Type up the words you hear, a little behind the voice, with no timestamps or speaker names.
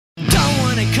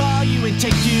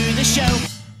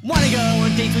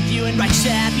on dates with you and write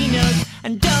sappy notes,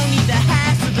 and don't need the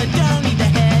hassle, I don't need the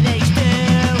headaches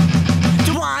too.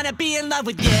 Do wanna be in love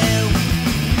with you,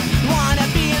 wanna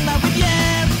be in love with you.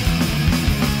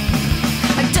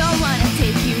 I don't wanna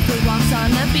take you for walks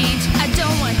on the beach. I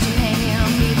don't want you hanging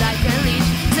on me like a leash.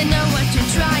 'Cause I know what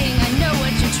you're trying, I know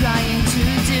what you're trying to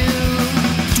do.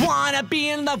 Wanna be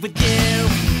in love with you,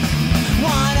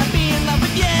 wanna be in love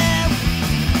with you.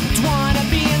 Wanna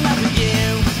be in love with you,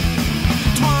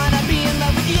 wanna be in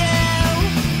love with you.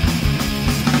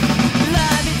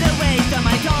 Love is a waste of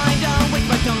my time, don't waste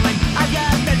my time, I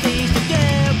got better things to do.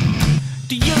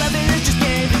 Do you love it or just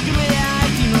games? If you really I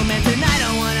see romance, and I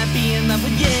don't wanna be in love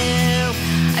with you.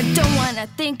 I don't wanna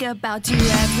think about you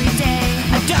every day.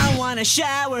 I don't wanna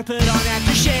shower, put on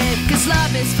aftershave. 'Cause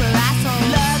love is for assholes.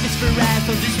 Love is for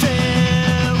assholes, it's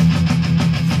true.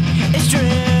 It's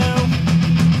true.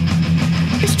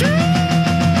 It's true.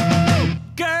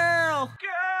 Girl.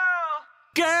 Girl.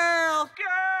 Girl.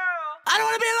 Girl. I don't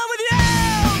wanna be in love with you.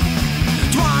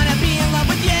 Wanna be in love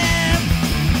with you.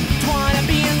 Wanna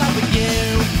be in love with you.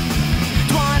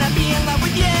 Wanna be in love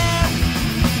with you.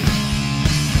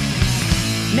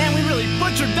 Man, we really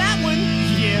butchered that one.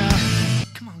 Yeah.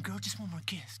 Come on, girl, just one more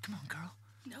kiss. Come on, girl.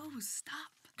 No,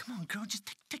 stop. Come on, girl, just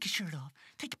take your shirt off.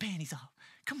 Take your panties off.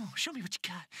 Come on, show me what you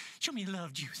got. Show me your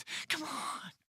love juice. Come on.